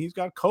year, and he's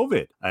got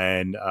COVID.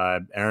 And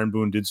Aaron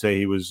Boone did say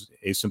he was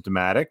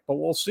asymptomatic, but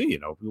we'll see.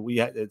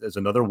 There's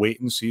another wait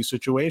and see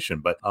situation.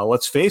 But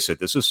let's face it,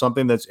 this is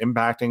something that's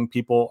impacting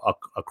people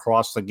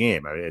across the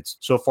game. I mean, it's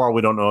so far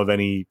we don't know of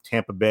any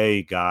Tampa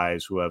Bay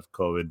guys who have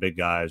COVID, big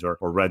guys, or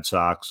Red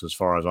Sox, as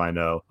far as I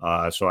know.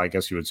 So I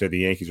guess you would say the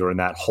Yankees are in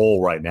that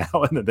hole right now,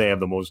 and that they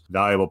have the most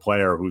valuable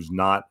player who's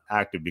not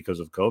active because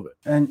of COVID.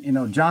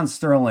 And John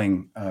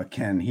Sterling,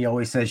 Ken, he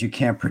always says you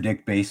can't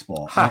predict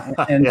baseball.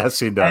 Yes,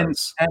 he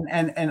does.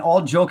 And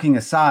all joking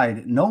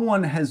aside, no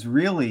one has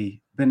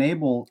really been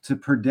able to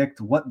predict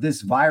what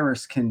this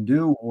virus can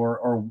do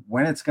or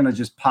when it's going to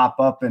just pop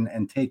up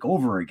and take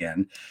over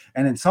again.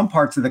 And in some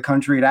parts of the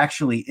country, it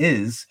actually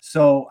is.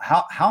 So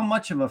how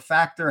much of a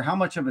factor, how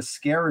much of a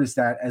scare is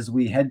that as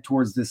we head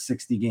towards this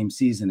 60-game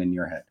season in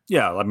your head?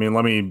 Yeah, I mean,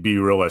 let me be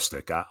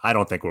realistic. I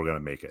don't think we're going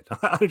to make it.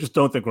 I just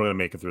don't think we're going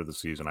to make it through the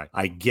season.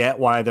 I get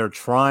why they're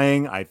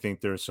trying. I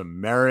think there's some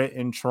merit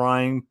in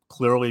trying.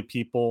 Clearly,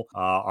 people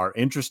are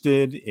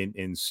interested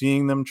in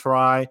seeing them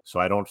try. So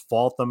I don't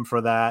fault them for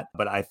that.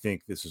 But I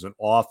think this is an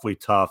awfully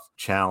tough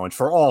challenge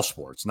for all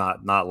sports,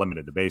 not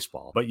limited to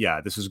baseball. But yeah,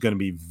 this is going to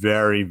be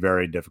very,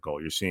 very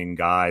difficult. You're seeing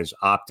guys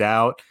opt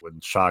out. It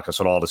wouldn't shock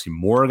us at all to see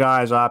more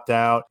guys opt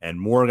out and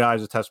more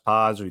guys that test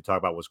positive. You talk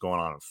about what's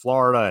going on in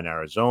Florida and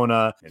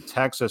Arizona and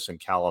Texas and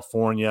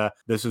California.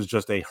 This is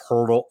just a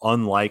hurdle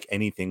unlike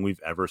anything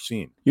we've ever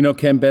seen.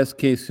 Ken, best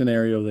case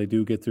scenario, they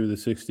do get through the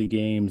 60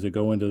 games, they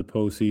go into the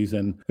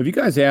postseason. Have you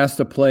guys asked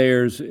the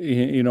players,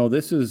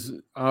 this is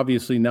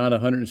obviously not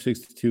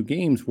 162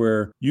 games where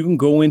you can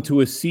go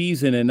into a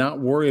season and not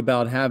worry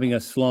about having a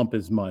slump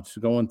as much,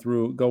 going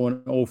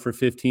 0 for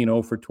 15,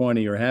 0 for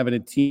 20, or having a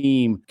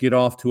team get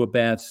off to a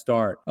bad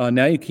start.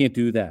 Now you can't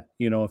do that.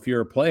 If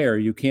you're a player,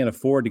 you can't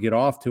afford to get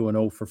off to an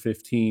 0 for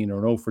 15 or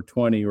an 0 for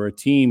 20 or a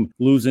team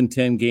losing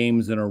 10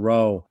 games in a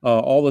row.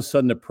 All of a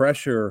sudden, the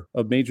pressure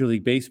of Major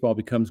League Baseball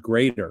becomes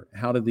greater.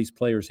 How do these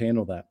players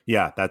handle that?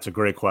 Yeah, that's a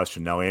great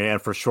question, Nelly.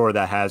 And for sure,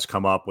 that has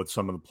come up with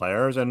some of the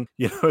players. And,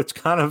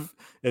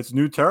 it's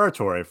new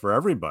territory for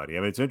everybody. I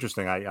mean, it's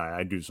interesting.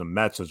 I do some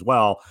Mets as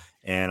well.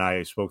 And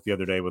I spoke the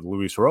other day with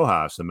Luis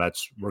Rojas, the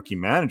Mets rookie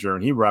manager,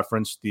 and he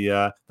referenced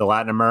the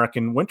Latin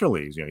American winter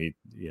leagues. He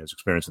has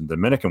experience in the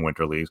Dominican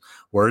winter leagues,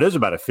 where it is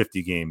about a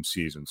 50-game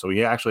season. So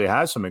he actually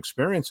has some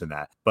experience in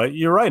that. But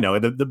you're right, no.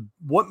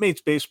 What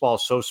makes baseball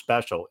so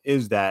special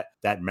is that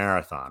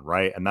marathon,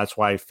 right? And that's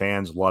why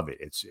fans love it.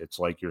 It's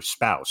like your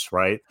spouse,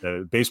 right?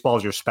 Baseball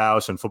is your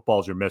spouse, and football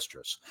is your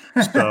mistress.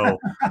 So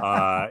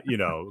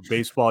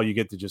baseball, you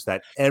get to just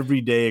that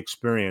everyday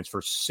experience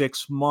for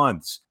 6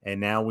 months, and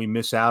now we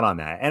miss out on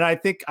that. And I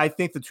think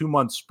the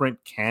 2-month sprint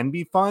can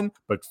be fun,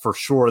 but for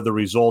sure the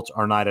results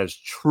are not as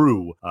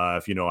true,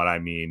 if you know what I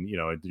mean,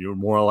 you're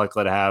more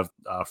likely to have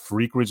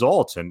freak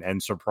results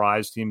and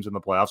surprise teams in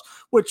the playoffs,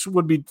 which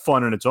would be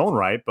fun in its own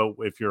right. But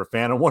if you're a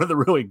fan of one of the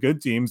really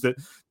good teams that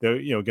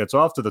gets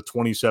off to the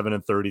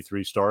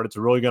 27-33 start, it's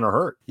really going to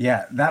hurt.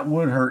 Yeah, that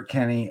would hurt,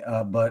 Kenny.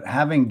 But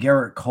having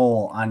Garrett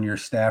Cole on your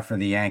staff for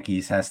the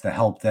Yankees has to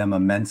help them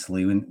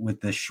immensely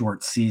with this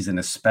short season,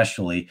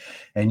 especially.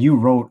 And you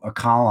wrote a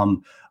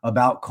column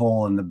about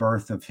Cole and the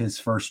birth of his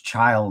first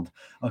child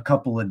a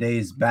couple of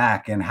days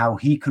back, and how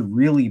he could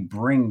really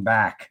bring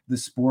back the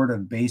sport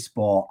of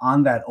baseball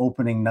on that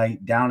opening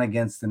night down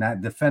against the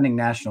defending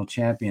national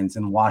champions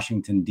in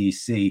Washington,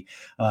 D.C.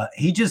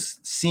 He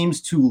just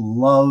seems to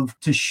love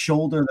to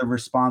shoulder the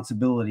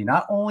responsibility,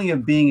 not only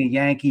of being a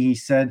Yankee. He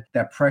said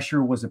that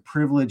pressure was a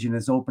privilege in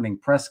his opening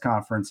press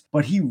conference,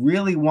 but he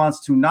really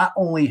wants to not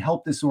only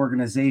help this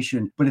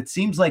organization, but it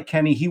seems like,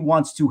 Kenny, he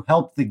wants to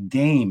help the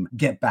game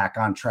get back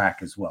on track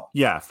as well.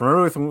 Yeah, from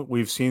everything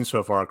we've seen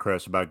so far,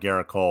 Chris, about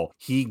Garrett Cole,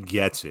 he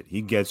gets it.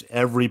 He gets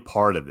every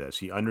part of this.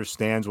 He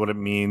understands what it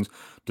means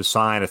to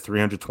sign a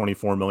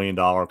 $324 million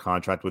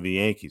contract with the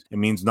Yankees. It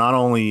means not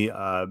only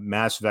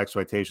massive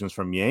expectations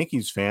from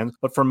Yankees fans,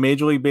 but from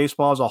Major League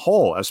Baseball as a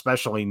whole,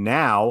 especially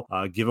now,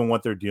 given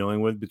what they're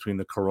dealing with between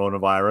the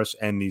coronavirus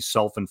and the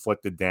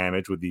self-inflicted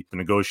damage with the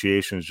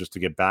negotiations just to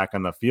get back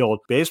on the field.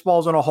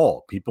 Baseball's in a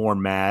hole. People are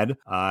mad,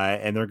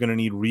 and they're going to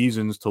need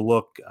reasons to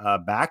look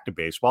back to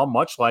baseball,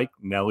 much like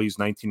Nelly's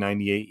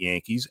 1998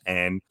 Yankees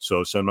and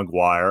Sosa and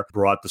McGuire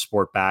brought the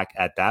sport back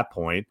at that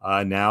point.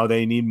 Now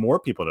they need more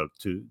people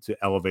to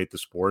elevate the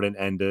sport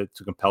and to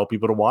compel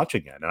people to watch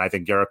again. And I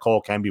think Garrett Cole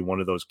can be one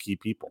of those key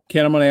people.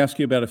 Ken, I'm going to ask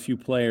you about a few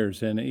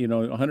players. And,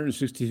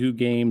 162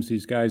 games,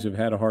 these guys have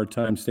had a hard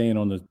time staying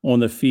on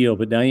the field.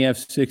 But now you have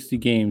 60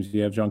 games.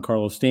 You have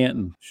Giancarlo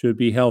Stanton, should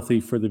be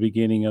healthy for the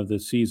beginning of the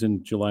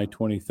season, July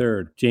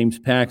 23rd. James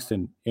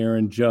Paxton,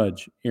 Aaron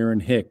Judge, Aaron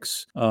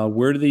Hicks.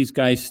 Where do these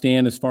guys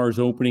stand as far as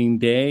opening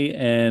day?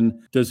 And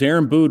does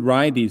Aaron Boone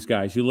ride these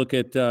guys? You look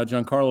at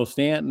Giancarlo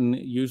Stanton,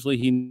 usually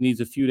he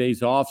needs a few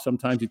days off.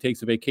 Sometimes he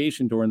takes a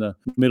vacation during the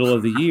middle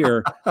of the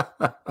year.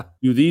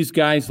 Do these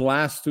guys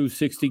last through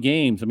 60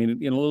 games? I mean,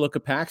 look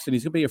at Paxton.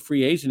 He's going to be a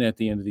free agent at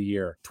the end of the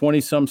year.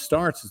 20-some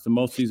starts is the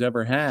most he's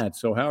ever had.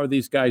 So how are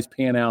these guys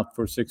pan out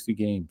for 60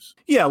 games?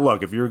 Yeah,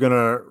 look, if you're going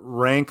to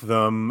rank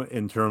them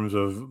in terms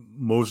of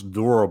most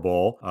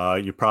durable,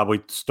 you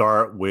probably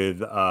start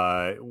with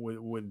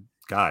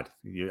God,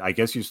 I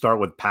guess you start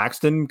with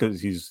Paxton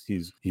because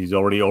he's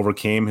already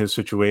overcame his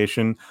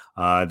situation.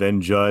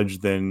 Then Judge,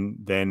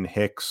 then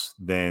Hicks,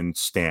 then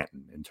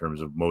Stanton in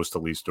terms of most to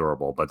least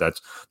durable. But that's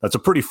a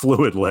pretty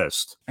fluid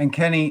list. And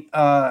Kenny,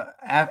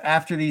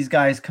 after these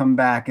guys come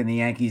back and the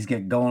Yankees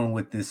get going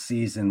with this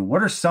season,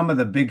 what are some of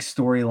the big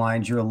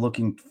storylines you're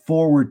looking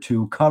forward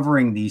to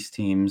covering these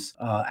teams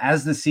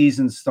as the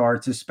season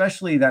starts,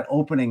 especially that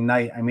opening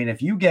night? I mean,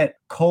 if you get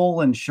Cole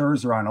and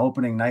Scherzer on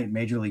opening night in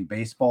Major League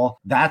Baseball,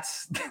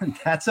 that's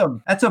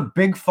a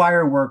big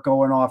firework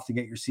going off to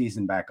get your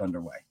season back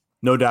underway.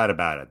 No doubt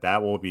about it.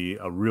 That will be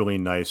a really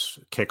nice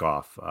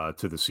kickoff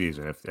to the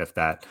season if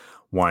that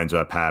winds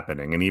up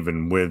happening. And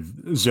even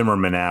with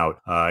Zimmerman out,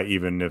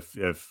 even if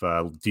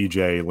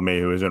DJ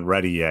LeMahieu isn't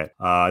ready yet,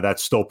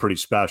 that's still pretty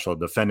special.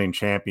 Defending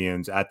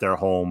champions at their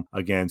home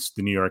against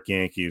the New York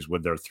Yankees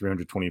with their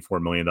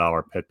 $324 million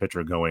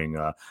pitcher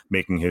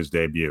making his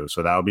debut.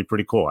 So that would be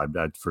pretty cool.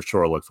 I'd for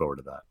sure look forward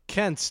to that.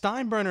 Ken,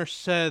 Steinbrenner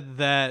said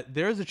that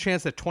there's a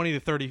chance that 20 to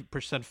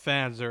 30%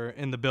 fans are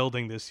in the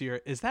building this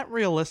year. Is that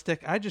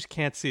realistic? I just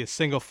can't see a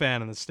single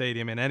fan in the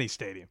stadium, in any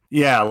stadium.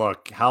 Yeah,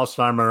 look, Hal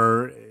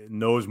Steinbrenner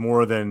knows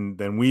more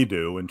than we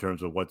do in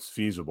terms of what's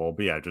feasible.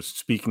 But yeah, just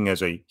speaking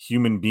as a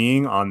human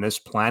being on this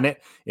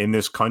planet, in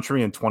this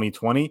country in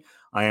 2020,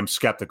 I am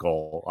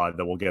skeptical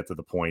that we'll get to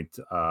the point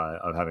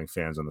of having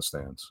fans in the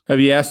stands. Have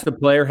you asked the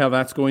player how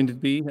that's going to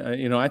be?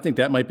 I think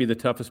that might be the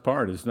toughest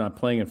part, is not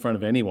playing in front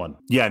of anyone.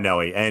 Yeah,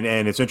 Nelly. And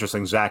it's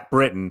interesting. Zach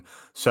Britton,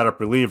 setup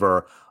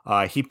reliever,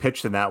 he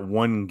pitched in that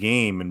one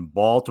game in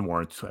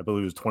Baltimore, I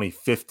believe it was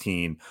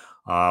 2015,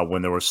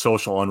 when there was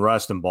social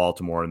unrest in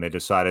Baltimore and they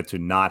decided to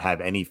not have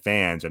any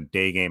fans at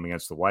day game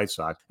against the White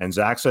Sox. And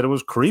Zach said it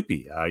was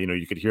creepy.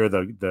 You could hear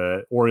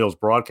the Orioles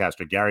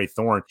broadcaster, Gary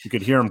Thorne, you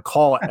could hear him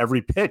call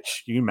every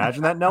pitch. Can you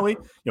imagine that, Nelly?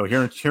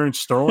 Hearing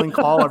Sterling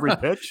call every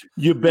pitch.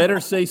 You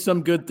better say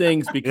some good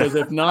things, because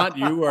if not,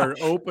 you are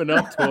open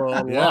up to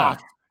a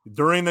lot.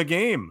 During the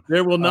game.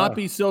 There will not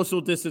be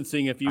social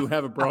distancing if you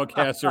have a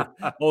broadcaster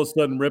all of a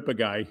sudden rip a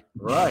guy.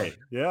 Right.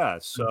 Yeah.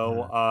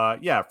 So,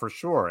 yeah, for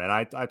sure. And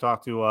I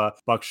talked to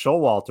Buck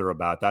Showalter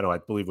about that, who I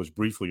believe was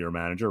briefly your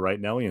manager, right,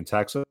 Nelly, in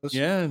Texas?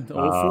 Yeah,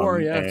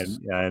 04, yes.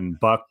 And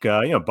Buck,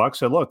 Buck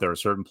said, look, there are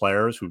certain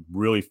players who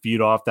really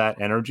feed off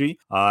that energy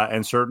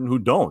and certain who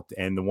don't.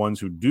 And the ones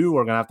who do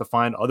are going to have to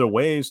find other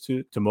ways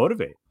to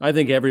motivate. I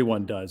think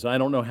everyone does. I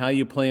don't know how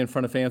you play in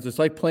front of fans. It's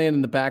like playing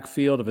in the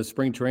backfield of a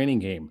spring training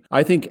game.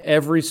 I think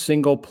every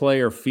single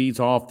player feeds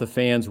off the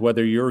fans,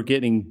 whether you're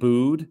getting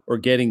booed or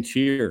getting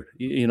cheered.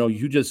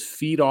 You just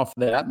feed off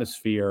the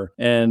atmosphere.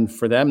 And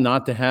for them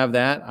not to have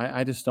that,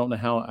 I just don't know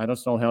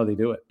how they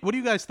do it. What do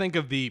you guys think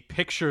of the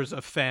pictures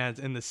of fans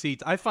in the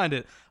seats? I find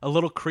it a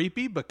little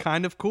creepy, but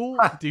kind of cool.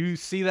 Do you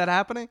see that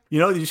happening?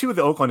 Did you see what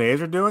the Oakland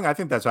A's are doing? I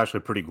think that's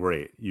actually pretty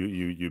great.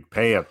 You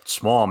pay a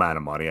small amount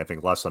of money, I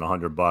think less than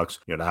 $100,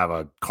 to have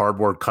a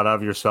cardboard cutout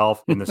of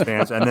yourself in the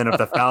stands. And then if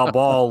the foul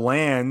ball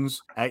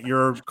lands at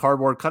your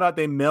cardboard cutout,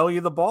 they mail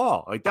you the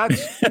ball. Like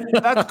that's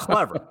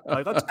clever.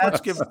 Like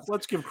let's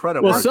give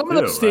credit. Well, some of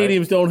those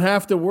stadiums don't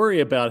have to worry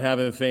about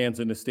having fans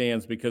in the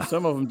stands because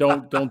some of them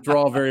don't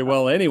draw very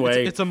well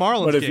anyway. It's a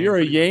Marlins But if game. you're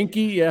a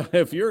Yankee,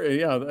 if you're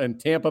in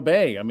Tampa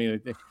Bay, I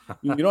mean,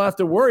 you don't have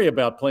to worry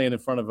about playing in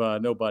front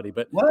of nobody.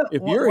 But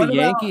if you're a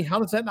Yankee, how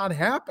does that not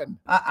happen?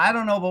 I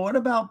don't know, but what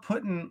about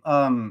putting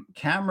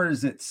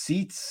cameras at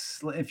seats?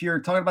 If you're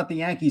talking about the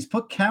Yankees,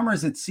 put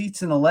cameras at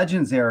seats in the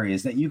Legends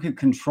areas that you could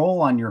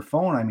control on your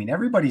phone. I mean,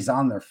 everybody's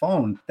on their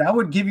phone. That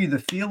would give you the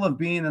feel of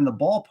being in the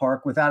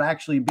ballpark without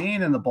actually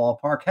being in the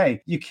ballpark.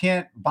 Hey, you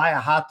can't buy a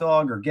hot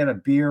dog or get a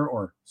beer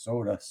or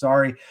soda,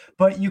 sorry,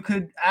 but you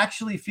could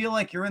actually feel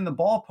like you're in the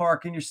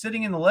ballpark and you're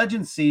sitting in the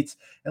legend seats.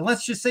 And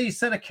let's just say you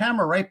set a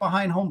camera right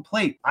behind home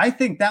plate. I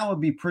think that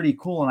would be pretty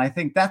cool. And I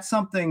think that's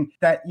something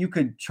that you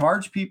could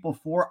charge people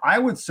for. I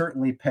would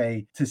certainly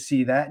pay to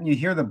see that. And you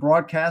hear the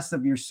broadcast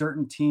of your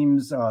certain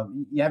teams.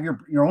 You have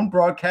your own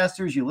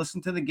broadcasters. You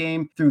listen to the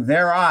game through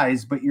their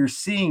eyes, but you're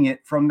seeing it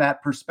from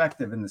that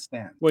perspective in the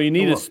stand. Well, you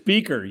need a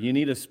speaker. You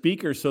need a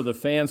speaker so the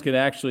fans could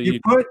actually you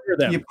put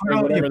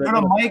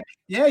a mic.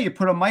 Yeah, you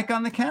put a mic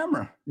on the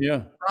camera.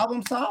 Yeah.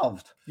 Problem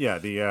solved. Yeah,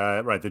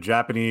 the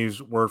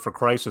Japanese word for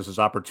crisis is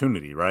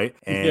opportunity, right?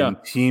 And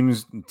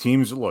teams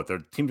look, their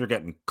teams are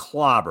getting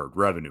clobbered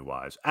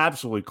revenue-wise,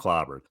 absolutely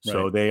clobbered. Right.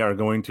 So they are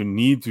going to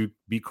need to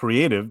be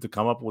creative to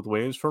come up with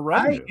ways for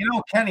revenue.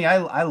 Kenny,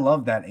 I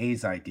love that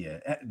A's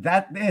idea.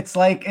 That it's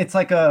like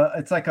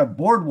a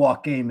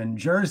boardwalk game in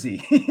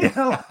Jersey. you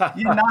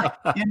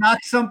knock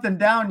something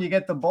down, you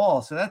get the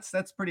ball. So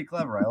that's pretty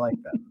clever. I like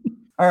that.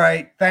 All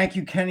right. Thank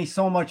you, Kenny,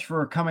 so much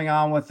for coming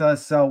on with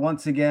us.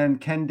 Once again,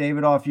 Ken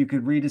Davidoff, you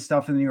could read his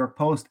stuff in the New York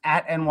Post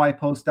at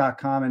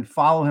nypost.com and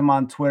follow him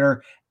on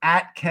Twitter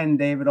at Ken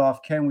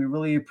Davidoff. Ken, we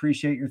really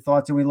appreciate your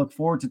thoughts and we look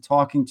forward to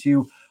talking to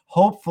you,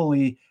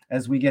 hopefully,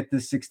 as we get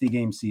this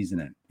 60-game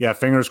season in. Yeah,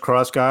 fingers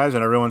crossed, guys,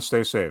 and everyone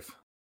stay safe.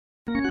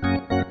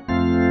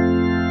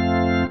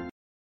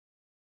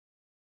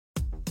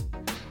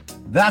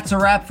 That's a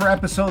wrap for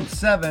episode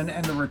 7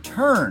 and the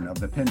return of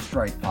the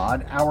Pinstripe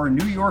Pod, our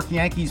New York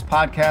Yankees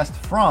podcast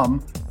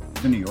from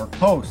the New York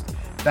Post.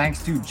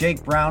 Thanks to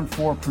Jake Brown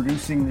for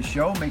producing the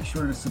show. Make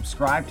sure to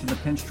subscribe to the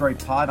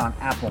Pinstripe Pod on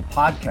Apple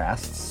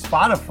Podcasts,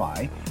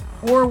 Spotify,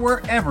 or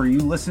wherever you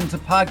listen to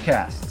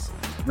podcasts.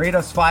 Rate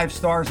us 5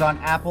 stars on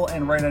Apple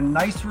and write a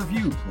nice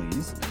review,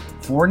 please.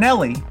 For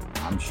Nelly,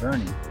 I'm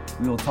Sherney.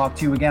 We will talk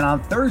to you again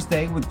on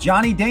Thursday with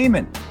Johnny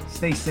Damon.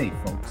 Stay safe,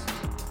 folks.